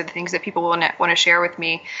witness to the things that people want to share with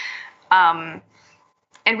me.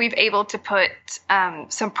 And we've able to put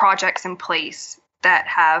some projects in place that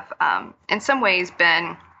have, in some ways,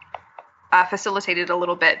 been facilitated a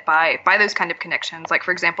little bit by those kind of connections. Like,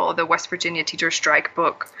 for example, the West Virginia teacher strike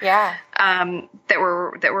book, that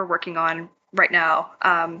we're working on right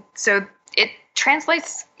now. So it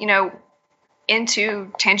translates,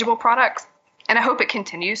 into tangible products, and I hope it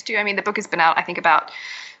continues to. I mean, the book has been out, I think, about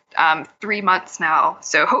 3 months now.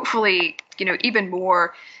 So hopefully, even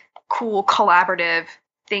more cool collaborative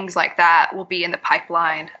things like that will be in the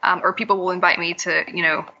pipeline, or people will invite me to,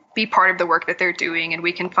 be part of the work that they're doing, and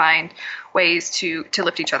we can find ways to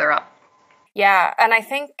lift each other up. Yeah. And I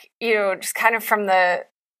think, just kind of from the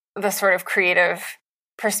sort of creative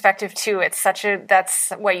perspective too,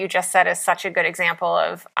 that's what you just said is such a good example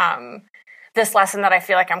of this lesson that I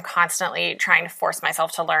feel like I'm constantly trying to force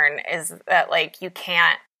myself to learn, is that like you're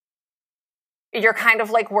kind of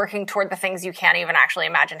like working toward the things you can't even actually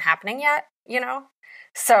imagine happening yet,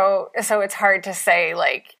 So it's hard to say,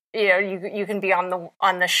 like, you can be on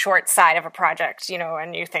the short side of a project,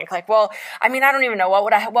 and you think like, well, I mean, I don't even know what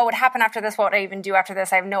would happen after this. What would I even do after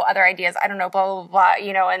this? I have no other ideas. I don't know, blah, blah, blah,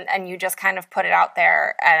 and you just kind of put it out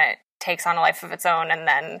there and it takes on a life of its own. And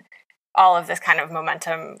then all of this kind of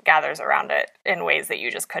momentum gathers around it in ways that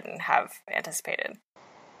you just couldn't have anticipated.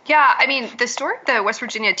 Yeah, I mean, the West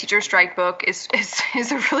Virginia teacher strike book is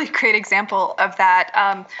a really great example of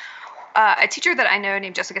that. A teacher that I know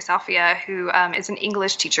named Jessica Salfia, who is an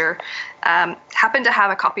English teacher, happened to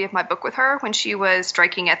have a copy of my book with her when she was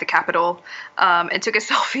striking at the Capitol, and took a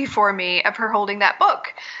selfie for me of her holding that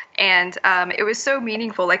book. And it was so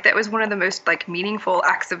meaningful. Like, that was one of the most like meaningful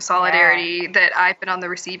acts of solidarity that I've been on the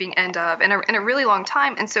receiving end of in a really long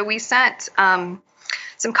time. And so we sent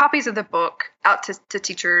some copies of the book out to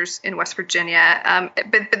teachers in West Virginia.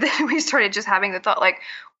 But then we started just having the thought, like,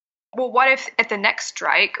 well, what if at the next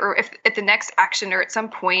strike, or if at the next action, or at some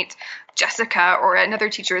point, Jessica or another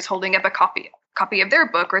teacher is holding up a copy of their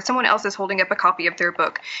book, or someone else is holding up a copy of their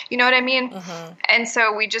book. You know what I mean? Mm-hmm. And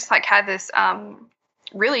so we just like had this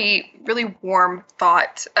really, really warm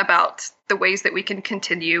thought about the ways that we can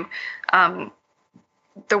continue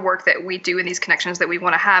the work that we do and these connections that we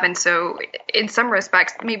want to have. And so in some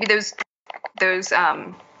respects, maybe those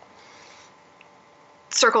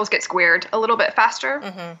circles get squared a little bit faster,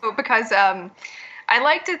 mm-hmm. because I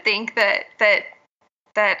like to think that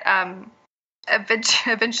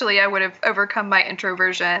eventually I would have overcome my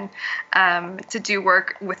introversion to do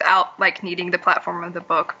work without like needing the platform of the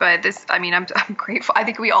book. But I'm grateful. I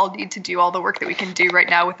think we all need to do all the work that we can do right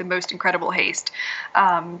now with the most incredible haste,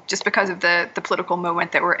 just because of the political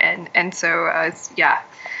moment that we're in. And so,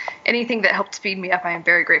 anything that helped speed me up, I am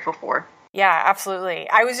very grateful for. Yeah, absolutely.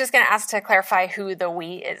 I was just going to ask to clarify who the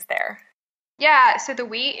we is there. Yeah, so the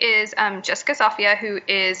we is Jessica Salfia, who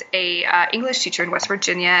is a English teacher in West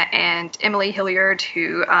Virginia, and Emily Hilliard,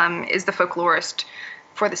 who is the folklorist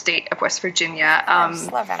for the state of West Virginia. I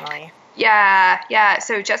love Emily. Yeah.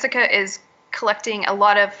 So Jessica is collecting a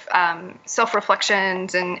lot of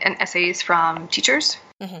self-reflections and essays from teachers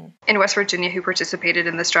mm-hmm. in West Virginia who participated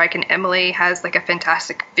in the strike. And Emily has like a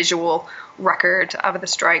fantastic visual record of the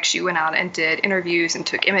strike. She went out and did interviews and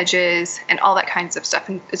took images and all that kinds of stuff.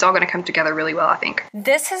 And it's all going to come together really well, I think.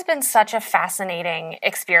 This has been such a fascinating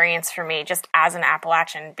experience for me just as an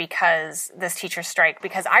Appalachian, because this teacher strike,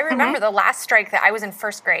 because I remember mm-hmm. the last strike that I was in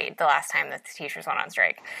first grade, the last time that the teachers went on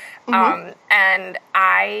strike. Mm-hmm. And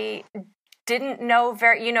I didn't know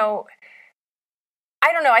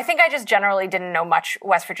I don't know. I think I just generally didn't know much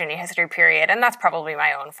West Virginia history, period. And that's probably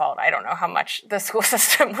my own fault. I don't know how much the school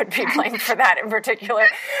system would be blamed for that in particular.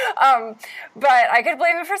 But I could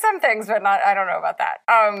blame it for some things, but I don't know about that.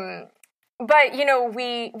 But,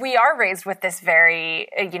 we are raised with this very,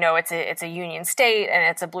 it's a union state and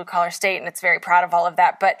it's a blue collar state and it's very proud of all of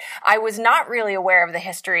that. But I was not really aware of the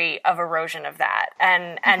history of erosion of that.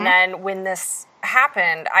 And then when this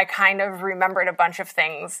happened, I kind of remembered a bunch of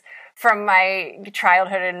things from my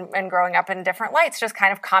childhood and growing up in different lights, just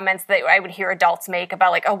kind of comments that I would hear adults make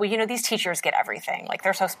about like, oh, well, these teachers get everything. Like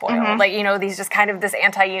they're so spoiled. Like, these just kind of this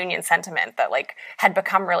anti-union sentiment that like had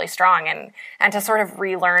become really strong and to sort of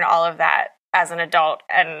relearn all of that as an adult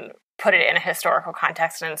and put it in a historical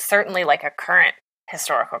context and certainly like a current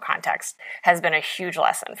historical context has been a huge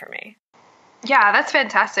lesson for me. Yeah, that's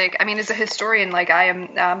fantastic. I mean, as a historian, like I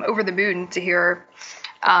am over the moon to hear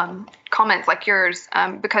comments like yours,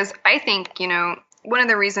 because I think, one of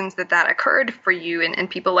the reasons that occurred for you and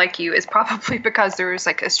people like you is probably because there was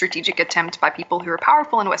like a strategic attempt by people who are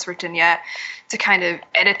powerful in West Virginia to kind of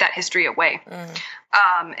edit that history away.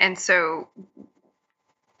 And so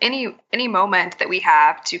any moment that we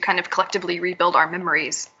have to kind of collectively rebuild our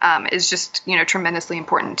memories is just, tremendously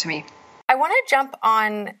important to me. I want to jump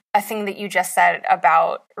on a thing that you just said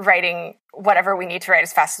about writing whatever we need to write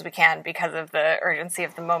as fast as we can because of the urgency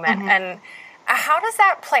of the moment. And how does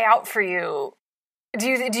that play out for you? Do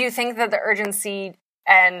you think that the urgency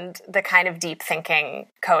and the kind of deep thinking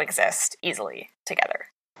coexist easily together?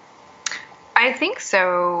 I think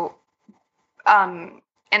so. And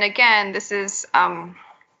again, this is,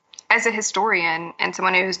 as a historian and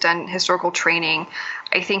someone who's done historical training,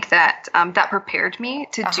 I think that that prepared me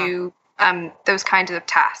to do those kinds of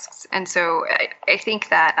tasks. And so I think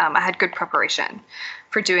that I had good preparation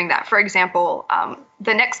for doing that. For example,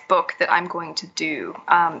 the next book that I'm going to do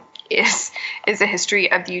is a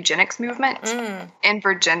history of the eugenics movement in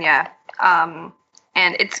Virginia. And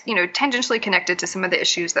it's, tangentially connected to some of the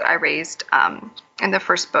issues that I raised in the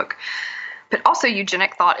first book. But also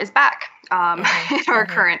eugenic thought is back in our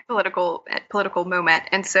current political moment.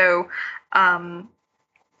 And so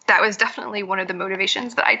that was definitely one of the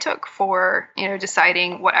motivations that I took for,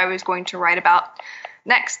 deciding what I was going to write about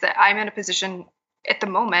next, that I'm in a position at the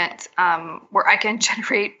moment where I can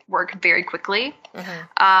generate work very quickly.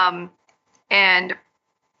 And,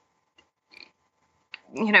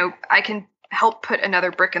 I can help put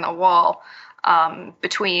another brick in the wall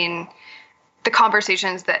between the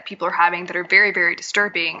conversations that people are having that are very, very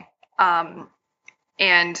disturbing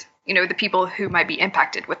and the people who might be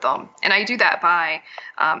impacted with them. And I do that by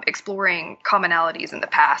exploring commonalities in the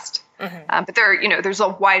past. But there's a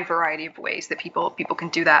wide variety of ways that people can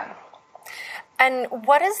do that. And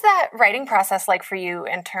what is that writing process like for you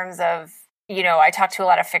in terms of, I talk to a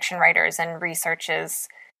lot of fiction writers and research is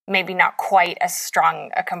maybe not quite as strong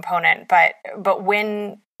a component, but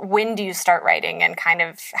when do you start writing and kind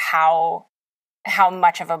of how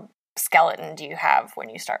much of a skeleton do you have when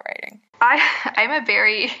you start writing? I'm a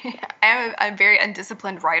very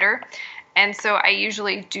undisciplined writer. And so I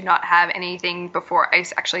usually do not have anything before I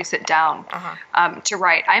actually sit down to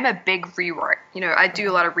write. I'm a big rewrite. I do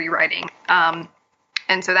a lot of rewriting.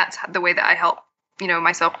 And so that's the way that I help,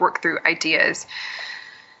 myself work through ideas.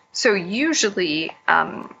 So usually,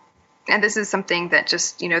 and this is something that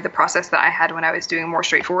just, the process that I had when I was doing more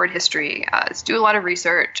straightforward history is do a lot of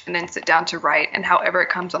research and then sit down to write. And however it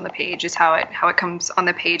comes on the page is how it comes on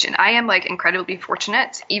the page. And I am like incredibly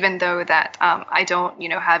fortunate, even though that I don't,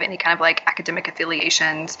 have any kind of like academic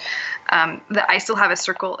affiliations, that I still have a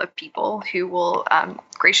circle of people who will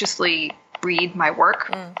graciously read my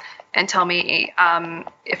work and tell me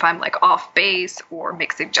if I'm like off base or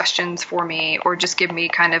make suggestions for me or just give me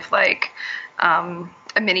kind of like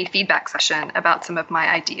a mini feedback session about some of my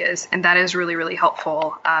ideas. And that is really, really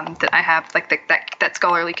helpful that I have like that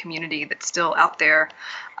scholarly community that's still out there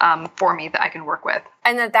for me that I can work with.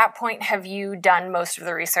 And at that point, have you done most of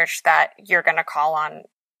the research that you're going to call on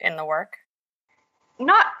in the work?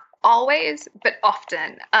 Not always, but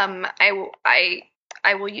often.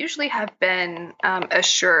 I will usually have been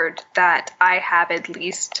assured that I have at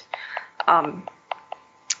least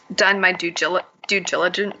done my due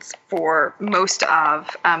diligence for most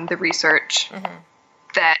of the research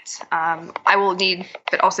that I will need,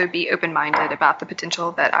 but also be open-minded about the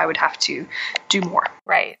potential that I would have to do more.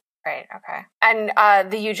 Right. Okay. And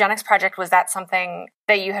the eugenics project, was that something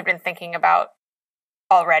that you had been thinking about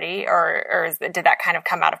already, or did that kind of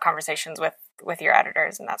come out of conversations with your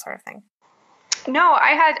editors and that sort of thing? No,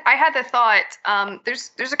 I had the thought.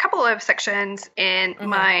 There's a couple of sections in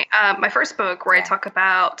my first book where I talk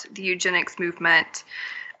about the eugenics movement,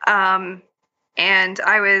 and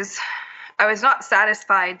I was not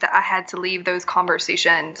satisfied that I had to leave those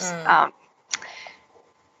conversations.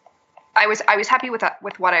 I was happy with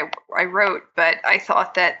what I wrote, but I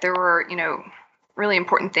thought that there were really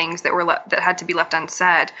important things that that had to be left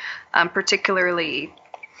unsaid, particularly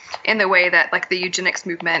in the way that like the eugenics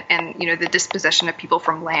movement and, you know, the dispossession of people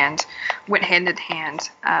from land went hand in hand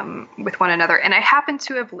with one another. And I happen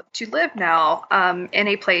to live now in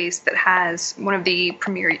a place that has one of the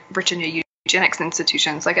premier Virginia eugenics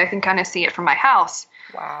institutions. Like I can kind of see it from my house.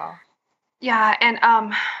 Wow. Yeah.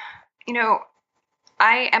 And, you know,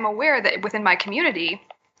 I am aware that within my community,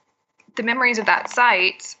 the memories of that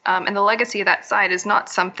site and the legacy of that site is not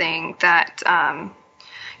something that,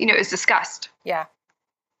 you know, is discussed. Yeah.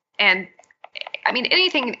 And I mean,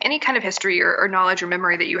 any kind of history or knowledge or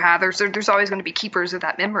memory that you have, there's always going to be keepers of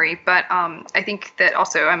that memory. But I think that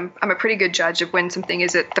also I'm a pretty good judge of when something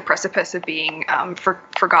is at the precipice of being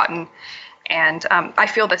forgotten. And I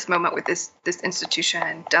feel this moment with this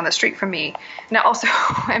institution down the street from me. And I also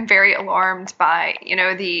am very alarmed by, you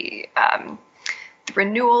know, the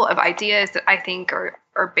renewal of ideas that I think are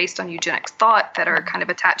based on eugenics thought that are kind of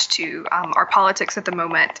attached to our politics at the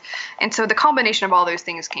moment. And so the combination of all those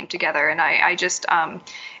things came together. And I just, Anne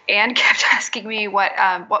kept asking me what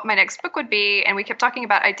my next book would be. And we kept talking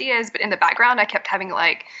about ideas, but in the background, I kept having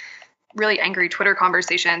like really angry Twitter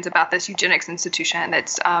conversations about this eugenics institution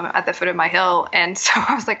that's at the foot of my hill. And so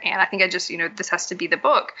I was like, Anne, I think I just, you know, this has to be the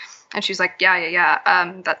book. And she's like, yeah.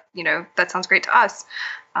 That, you know, that sounds great to us.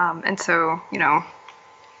 And so, you know,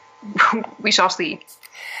 we shall see.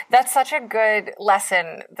 That's such a good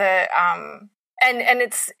lesson. And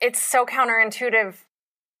it's so counterintuitive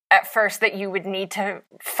at first that you would need to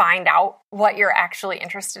find out what you're actually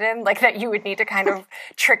interested in, like that you would need to kind of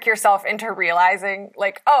trick yourself into realizing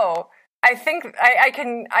like, oh, I think I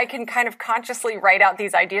can kind of consciously write out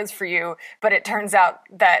these ideas for you, but it turns out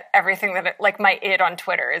that everything that like my id on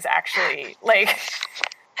Twitter is actually like.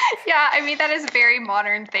 Yeah, I mean, that is a very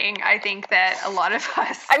modern thing. I think that a lot of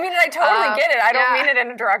us. I mean, I totally get it. I don't mean it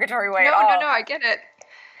in a derogatory way at all. No, I get it.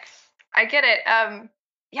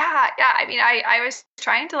 Yeah. I mean, I was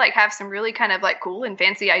trying to like have some really kind of like cool and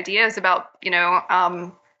fancy ideas about, you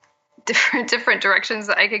know, different directions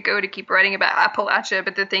that I could go to keep writing about Appalachia.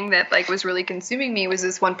 But the thing that like was really consuming me was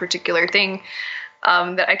this one particular thing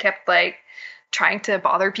that I kept like trying to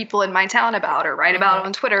bother people in my town about or write about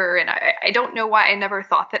on Twitter. And I don't know why I never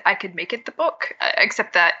thought that I could make it the book,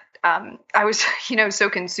 except that I was, you know, so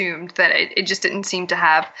consumed that it just didn't seem to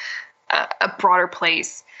have a broader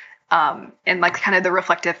place and like kind of the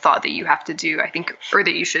reflective thought that you have to do, I think, or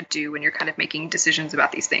that you should do when you're kind of making decisions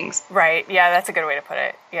about these things. Right. Yeah, that's a good way to put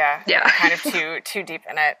it. Yeah. Kind of too deep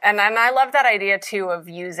in it. And I love that idea too of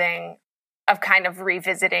kind of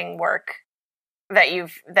revisiting work that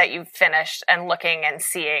you've finished and looking and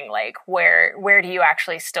seeing like where do you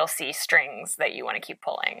actually still see strings that you want to keep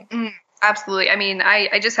pulling. Absolutely. I mean,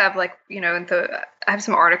 I just have like, you know, I have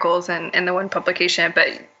some articles in the one publication, but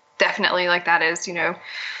definitely like that is, you know,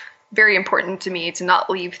 very important to me to not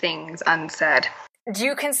leave things unsaid. Do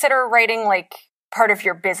you consider writing like part of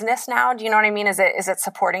your business now? Do you know what I mean? Is it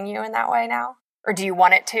supporting you in that way now? Or do you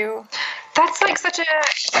want it to? That's like such an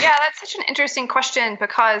interesting question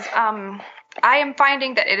because I am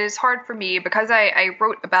finding that it is hard for me because I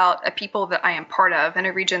wrote about a people that I am part of in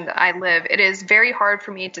a region that I live. It is very hard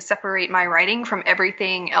for me to separate my writing from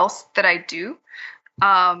everything else that I do.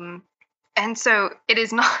 And so it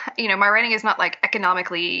is not, you know, my writing is not like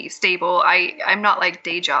economically stable. I'm not like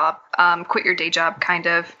day job, quit your day job kind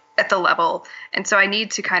of at the level. And so I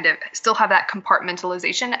need to kind of still have that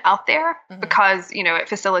compartmentalization out there because, you know, it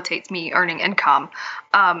facilitates me earning income.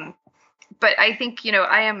 But I think, you know,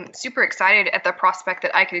 I am super excited at the prospect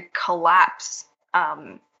that I could collapse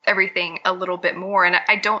everything a little bit more. And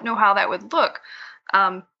I don't know how that would look.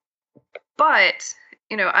 But,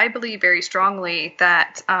 you know, I believe very strongly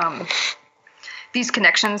that these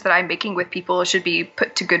connections that I'm making with people should be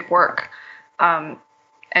put to good work.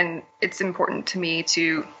 And it's important to me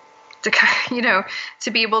to you know, to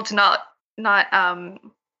be able to not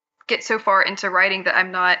get so far into writing that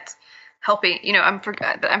I'm not helping, you know, I'm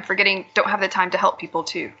forgetting, don't have the time to help people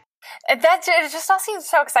too. It just all seems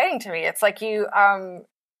so exciting to me. It's like you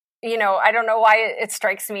know, I don't know why it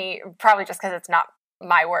strikes me, probably just because it's not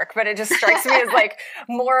my work, but it just strikes me as like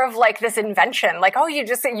more of like this invention. Like, oh,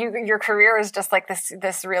 your career is just like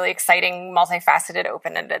this really exciting, multifaceted,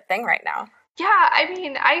 open-ended thing right now. Yeah, I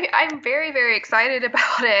mean, I'm very, very excited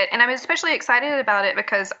about it. And I'm especially excited about it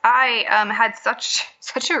because I had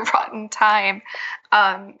such a rotten time,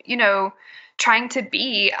 you know, trying to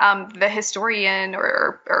be the historian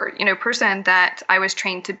or you know, person that I was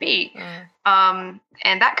trained to be. And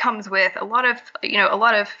that comes with a lot of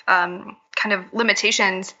kind of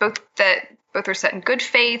limitations, both are set in good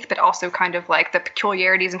faith, but also kind of like the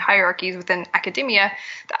peculiarities and hierarchies within academia,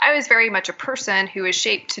 that I was very much a person who was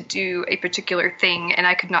shaped to do a particular thing, and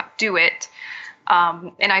I could not do it.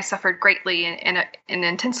 And I suffered greatly and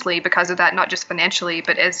intensely because of that, not just financially,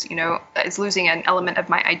 but as losing an element of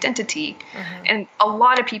my identity. Mm-hmm. And a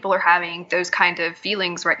lot of people are having those kind of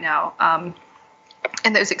feelings right now,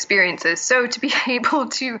 and those experiences. So to be able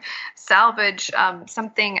to salvage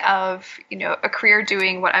something of, a career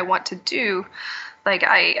doing what I want to do, like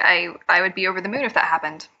I would be over the moon if that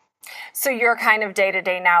happened. So your kind of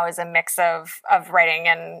day-to-day now is a mix of writing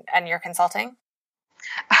and your consulting?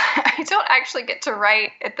 I don't actually get to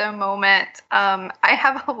write at the moment. I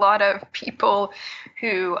have a lot of people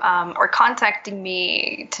who are contacting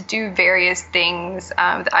me to do various things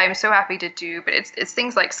that I'm so happy to do, but it's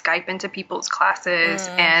things like Skype into people's classes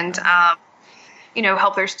and,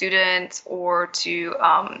 help their students, or to,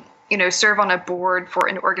 serve on a board for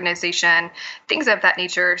an organization, things of that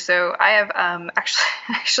nature. So I have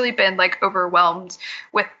actually been like overwhelmed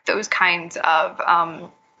with those kinds of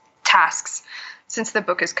tasks since the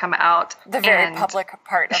book has come out. The very public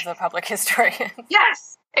part of the public historian.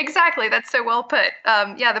 Yes, exactly. That's so well put.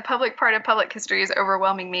 The public part of public history is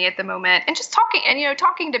overwhelming me at the moment. And just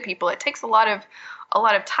talking to people, it takes a lot of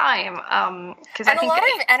time. And a lot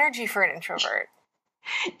of energy for an introvert.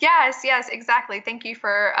 Yes, exactly. Thank you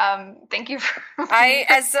for. I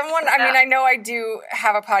know I do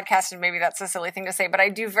have a podcast, and maybe that's a silly thing to say, but I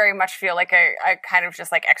do very much feel like a kind of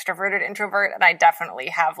just like extroverted introvert, and I definitely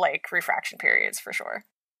have like refraction periods for sure.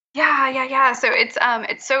 Yeah. So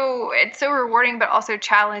it's so rewarding, but also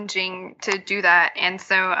challenging to do that. And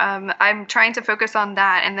so I'm trying to focus on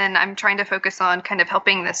that, and then I'm trying to focus on kind of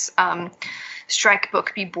helping this strike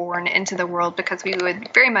book be born into the world, because we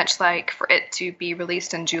would very much like for it to be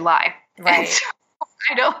released in July. Right. So,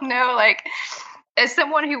 I don't know, like, as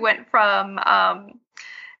someone who went from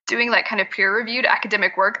doing like kind of peer-reviewed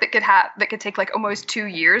academic work that could take like almost 2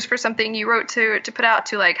 years for something you wrote to put out,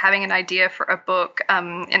 to like having an idea for a book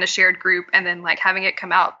in a shared group, and then like having it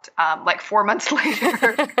come out like 4 months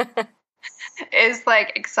later is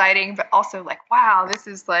like exciting, but also like, wow, this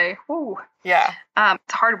is like, whoo. Yeah.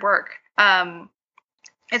 It's hard work.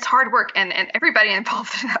 It's hard work, and everybody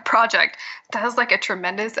involved in that project does like a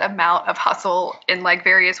tremendous amount of hustle in like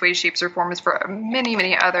various ways, shapes, or forms for many,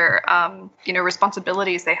 many other,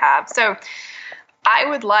 responsibilities they have. So I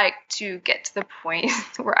would like to get to the point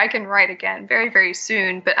where I can write again very, very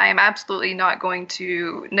soon, but I am absolutely not going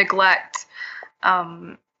to neglect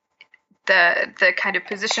the kind of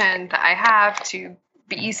position that I have to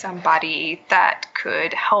be somebody that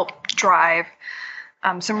could help drive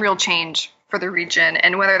some real change for the region.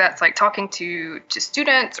 And whether that's like talking to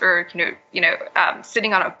students, or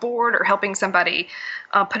sitting on a board, or helping somebody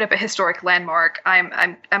put up a historic landmark,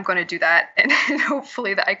 I'm going to do that, and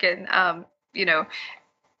hopefully that I can on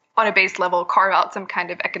a base level carve out some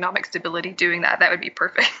kind of economic stability doing that. That would be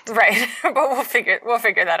perfect. Right. But we'll figure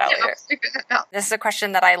that out later. We'll figure that out. This is a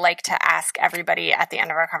question that I like to ask everybody at the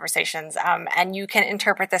end of our conversations, and you can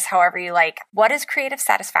interpret this however you like. What does creative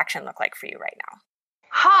satisfaction look like for you right now?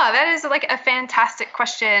 That is like a fantastic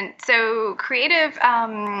question. So creative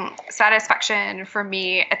satisfaction for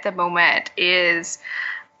me at the moment is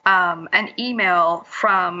an email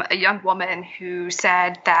from a young woman who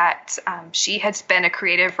said that she had been a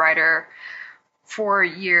creative writer for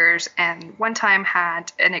years, and one time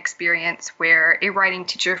had an experience where a writing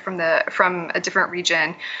teacher from a different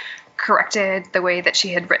region corrected the way that she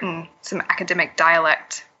had written some academic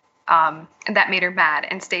dialect, and that made her mad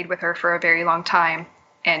and stayed with her for a very long time.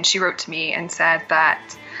 And she wrote to me and said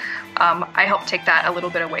that I helped take that a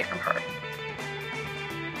little bit away from her.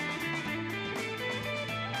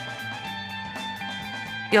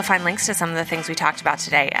 You'll find links to some of the things we talked about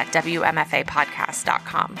today at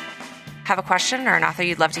WMFApodcast.com. Have a question or an author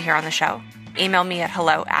you'd love to hear on the show? Email me at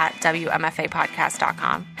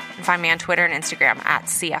hello@WMFApodcast.com, and find me on Twitter and Instagram at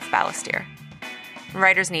CFBalestier.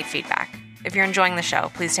 Writers need feedback. If you're enjoying the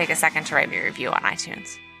show, please take a second to write me a review on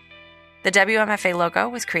iTunes. The WMFA logo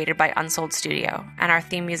was created by Unsold Studio, and our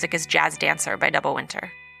theme music is Jazz Dancer by Double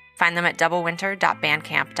Winter. Find them at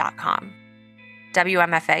doublewinter.bandcamp.com.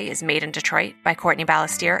 WMFA is made in Detroit by Courtney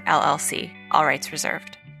Balestier, LLC. All rights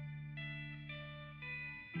reserved.